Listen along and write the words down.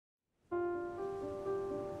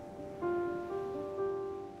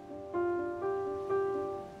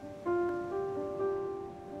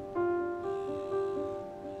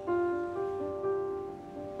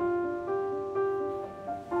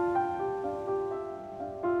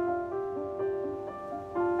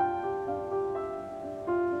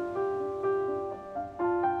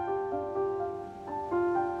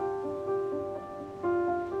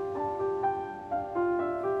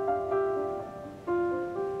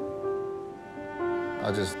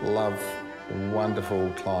I just love the wonderful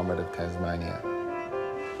climate of Tasmania.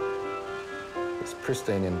 Its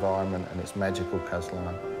pristine environment and its magical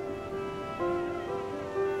coastline.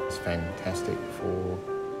 It's fantastic for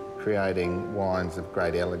creating wines of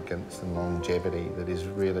great elegance and longevity that is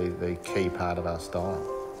really the key part of our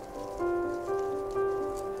style.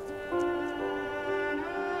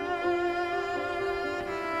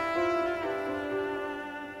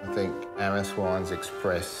 I think Arras wines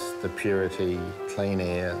express the purity, clean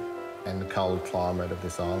air and the cold climate of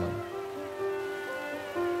this island.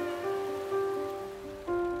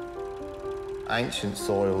 Ancient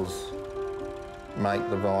soils make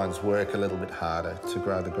the vines work a little bit harder to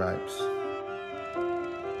grow the grapes.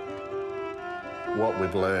 What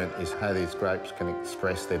we've learned is how these grapes can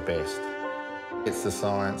express their best. It's a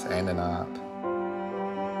science and an art.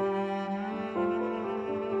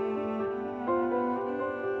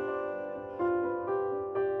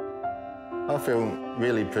 I feel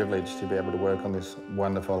really privileged to be able to work on this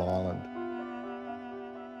wonderful island.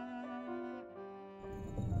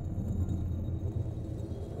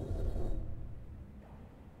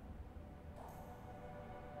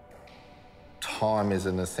 Time is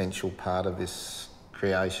an essential part of this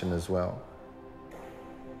creation as well.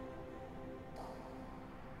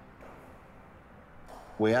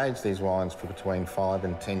 We age these wines for between 5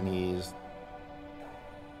 and 10 years.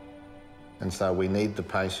 And so we need the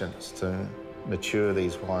patience to mature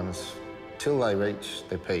these wines till they reach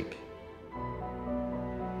their peak.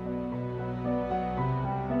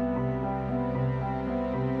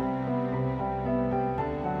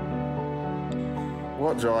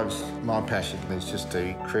 What drives my passion is just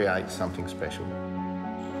to create something special.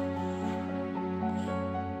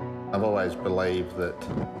 I've always believed that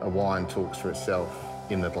a wine talks for itself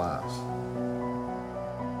in the glass.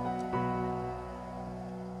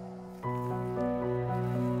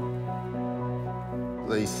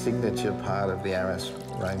 The signature part of the Arras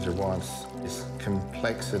range of wines is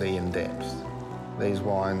complexity and depth. These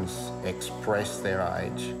wines express their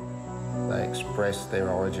age, they express their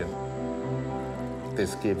origin.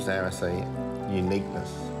 This gives Arras a uniqueness,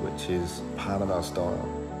 which is part of our style.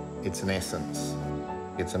 It's an essence.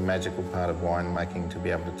 It's a magical part of winemaking to be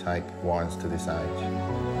able to take wines to this age.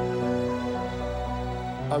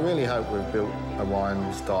 I really hope we've built a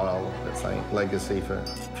wine style that's a legacy for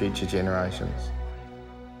future generations.